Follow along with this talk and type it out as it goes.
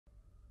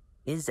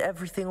Is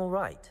everything all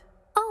right?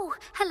 Oh,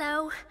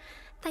 hello.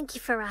 Thank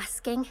you for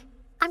asking.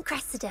 I'm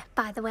Cressida,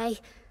 by the way,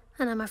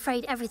 and I'm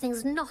afraid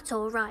everything's not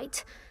all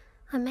right.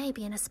 I may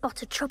be in a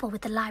spot of trouble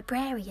with the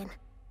librarian.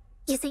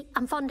 You see,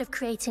 I'm fond of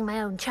creating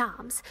my own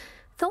charms.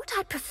 Thought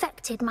I'd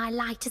perfected my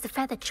light as a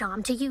feather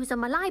charm to use on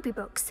my library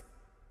books.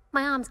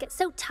 My arms get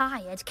so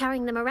tired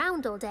carrying them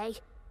around all day.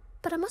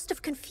 But I must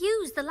have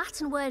confused the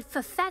Latin word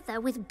for feather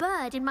with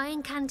bird in my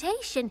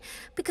incantation,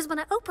 because when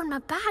I opened my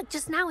bag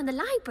just now in the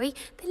library,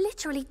 they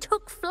literally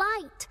took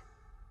flight.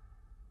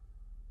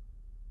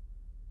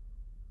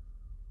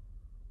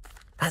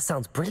 That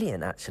sounds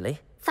brilliant, actually.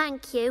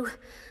 Thank you.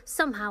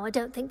 Somehow I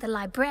don't think the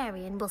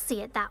librarian will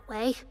see it that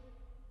way.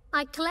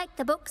 I collect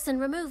the books and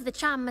remove the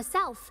charm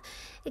myself,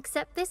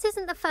 except this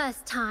isn't the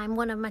first time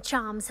one of my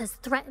charms has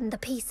threatened the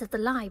peace of the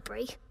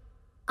library.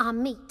 Our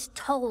meet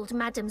told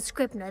Madame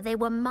Scribner they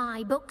were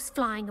my books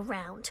flying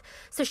around,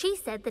 so she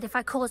said that if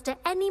I caused her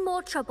any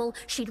more trouble,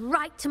 she'd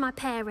write to my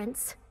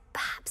parents.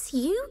 Perhaps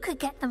you could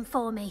get them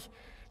for me.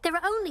 There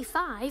are only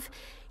 5.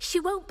 She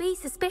won't be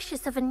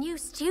suspicious of a new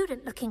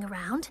student looking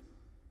around.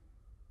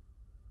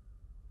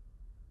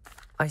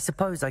 I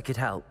suppose I could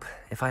help,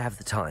 if I have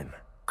the time.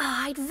 Oh,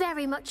 I'd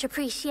very much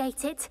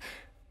appreciate it.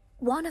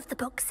 One of the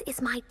books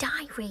is my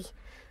diary.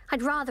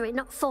 I'd rather it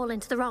not fall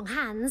into the wrong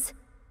hands.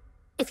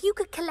 If you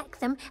could collect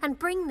them and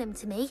bring them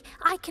to me,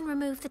 I can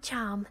remove the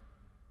charm.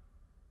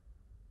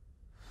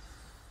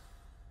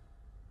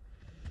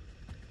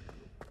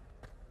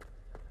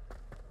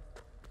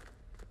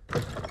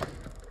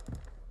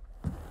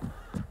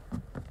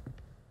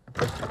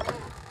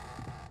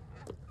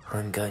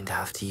 I'm going to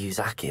have to use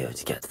Accio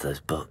to get to those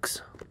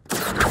books.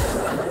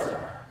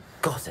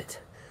 Got it.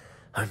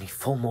 Only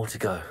 4 more to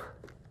go.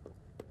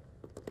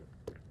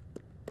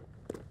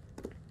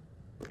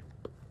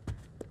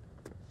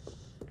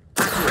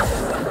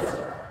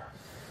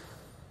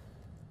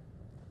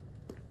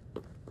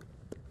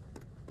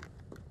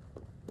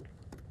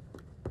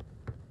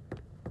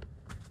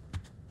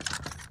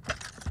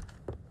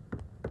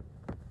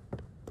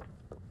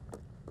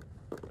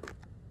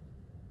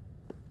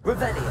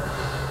 Revelio.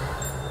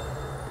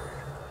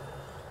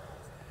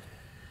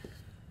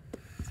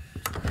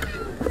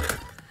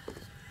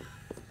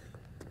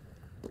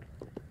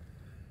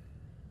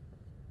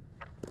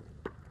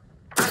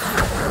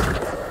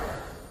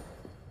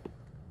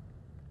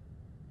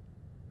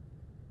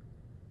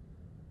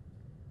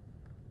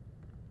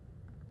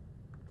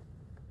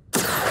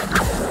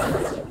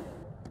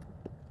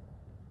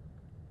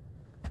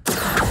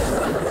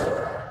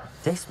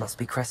 This must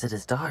be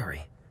Cressida's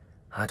diary.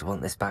 I'd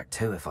want this back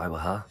too if I were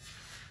her.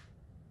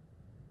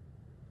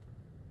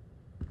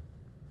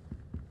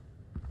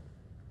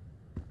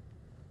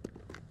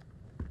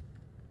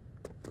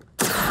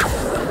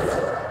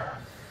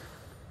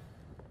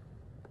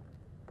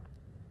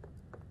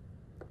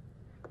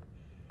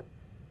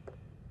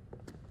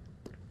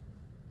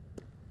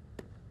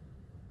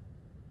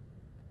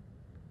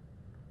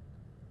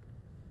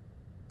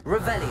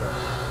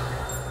 Revelio.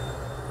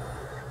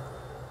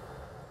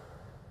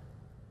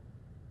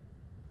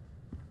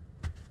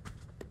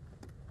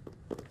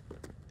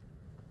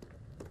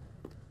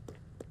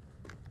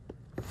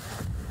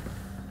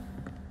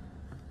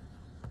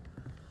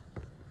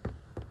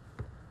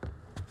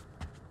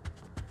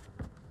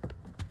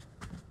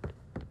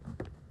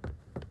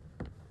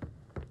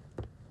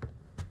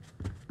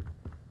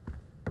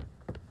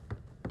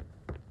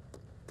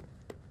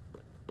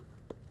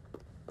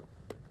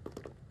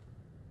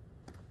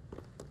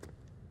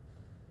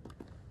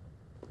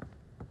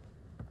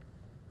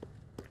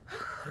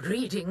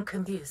 Reading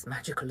can be as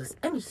magical as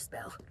any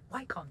spell.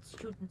 Why can't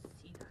students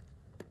see that?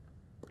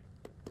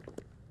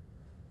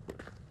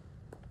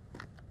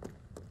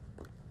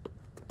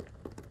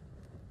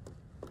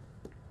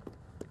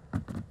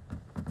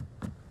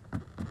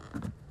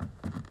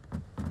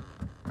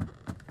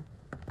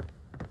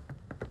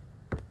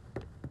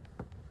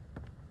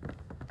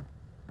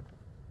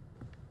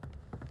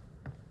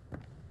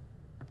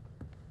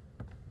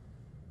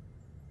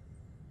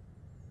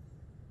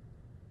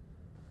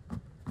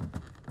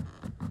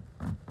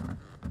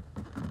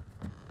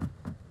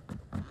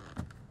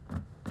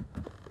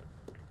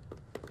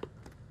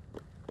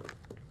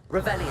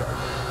 Revelio.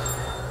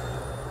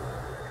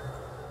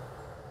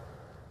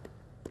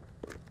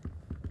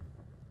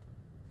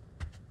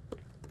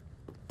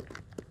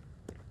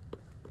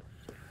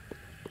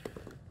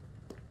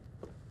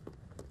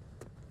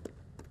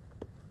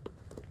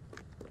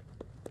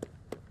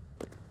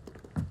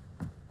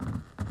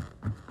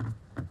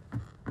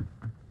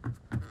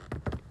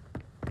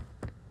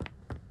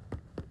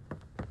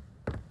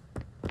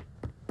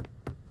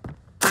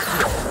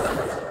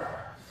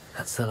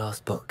 That's the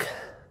last book.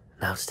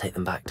 Now to take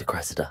them back to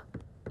Cressida.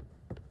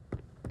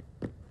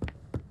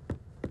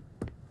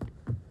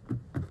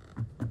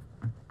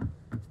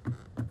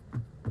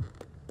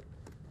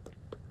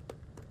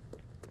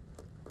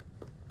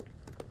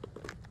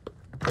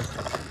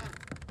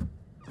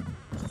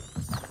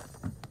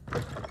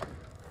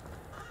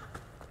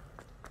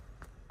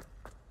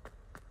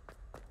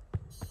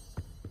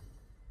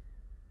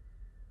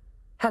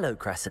 Hello,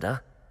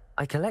 Cressida.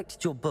 I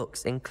collected your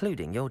books,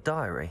 including your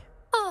diary.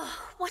 Oh,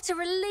 what a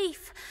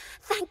relief.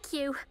 Thank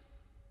you.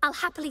 I'll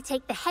happily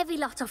take the heavy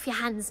lot off your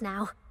hands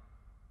now.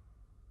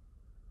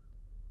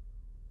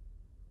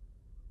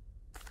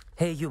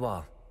 Here you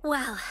are.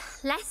 Well,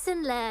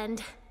 lesson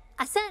learned.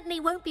 I certainly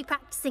won't be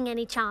practicing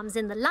any charms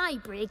in the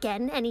library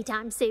again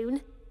anytime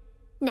soon.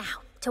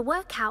 Now, to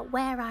work out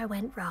where I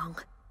went wrong.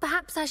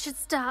 Perhaps I should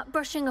start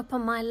brushing up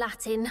on my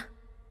Latin.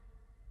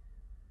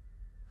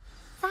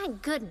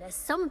 Thank goodness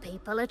some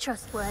people are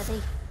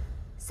trustworthy.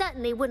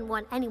 Certainly wouldn't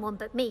want anyone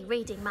but me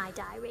reading my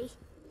diary.